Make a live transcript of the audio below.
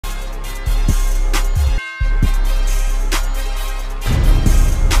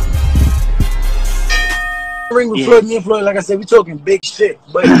ring with Floyd, me and Floyd, like I said, we talking big shit,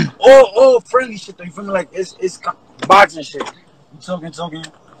 but all friendly shit though. You feel me? Like it's boxing shit. We talking. So we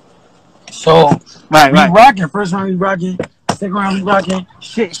rocking. First round we rocking. Second round we rocking.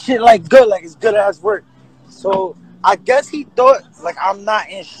 Shit like good, like it's good ass work. So I guess he thought like I'm not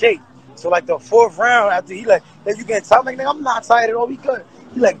in shape. So like the fourth round after he like you getting tired, like nigga, I'm not tired at all. We good.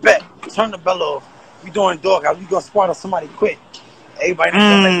 He like bet. Turn the bell off. We doing dog out. We gonna spar on somebody quick. Everybody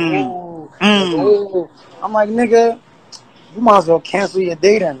like, ooh. I'm like, nigga, you might as well cancel your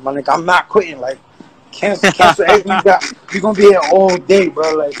day then, my nigga. I'm not quitting. Like, cancel everything you got. You gonna be here all day,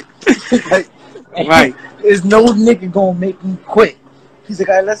 bro. Like there's no nigga gonna make me quit. He's like,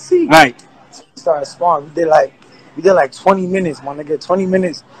 all right, let's see. So we started sparring. We did like 20 minutes, my nigga. 20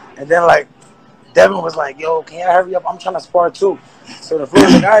 minutes, and then like Devin was like, yo, can you hurry up? I'm trying to spar too. So the floor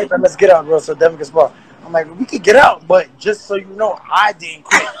was like, all right, man, let's get out, bro. So Devin can spar. I'm like, we could get out, but just so you know, I didn't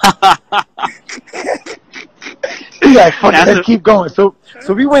quit. He's like, fuck it, let's keep going. So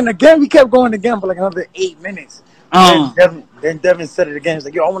we went again. We kept going again for like another 8 minutes. Then Devin said it again. He's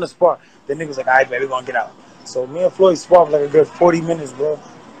like, yo, I want to spar. The nigga was like, all right, baby, we're going to get out. So me and Floyd sparred for like a good 40 minutes, bro.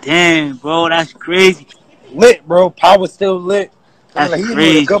 Damn, bro, that's crazy. Lit, bro. Power still lit. That's like,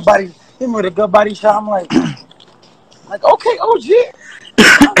 crazy. He with a good body shot. I'm like, okay, OG.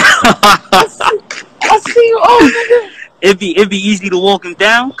 I see you, nigga. It'd be easy to walk him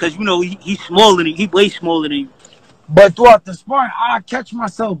down because you know he's smaller than you. He way smaller than you. But throughout the sparring, I catch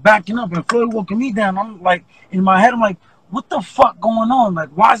myself backing up and Floyd walking me down. I'm like, in my head, I'm like, what the fuck going on? Like,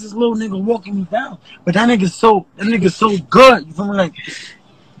 why is this little nigga walking me down? But that nigga's so good. You feel me? Like,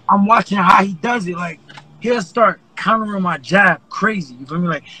 I'm watching how he does it. Like, he'll start countering my jab crazy. You feel me?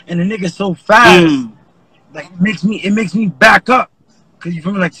 Like, and the nigga's so fast. Like, it makes me back up. Cause you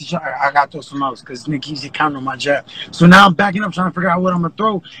feel me? Like, I gotta throw some outs because this nigga keeps countering my jab. So now I'm backing up trying to figure out what I'm gonna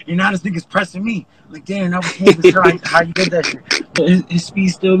throw. And now this nigga's pressing me. Like, damn, that was smooth. How you did that shit. But his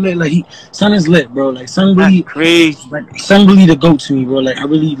speed's still lit. Like, son is lit, bro. Like, son really crazy. Like, son really the go to me, bro. Like, I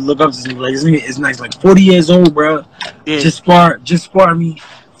really look up to him. Like, this nigga is nice. Like, 40 years old, bro. Yeah. Just spar me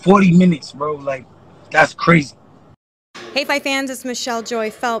 40 minutes, bro. Like, that's crazy. Hey Fight fans, it's Michelle Joy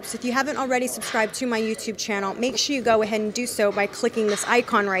Phelps. If you haven't already subscribed to my YouTube channel, make sure you go ahead and do so by clicking this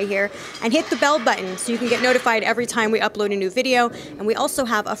icon right here and hit the bell button so you can get notified every time we upload a new video. And we also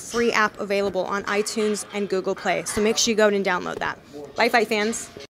have a free app available on iTunes and Google Play, so make sure you go and download that. Bye Fight fans.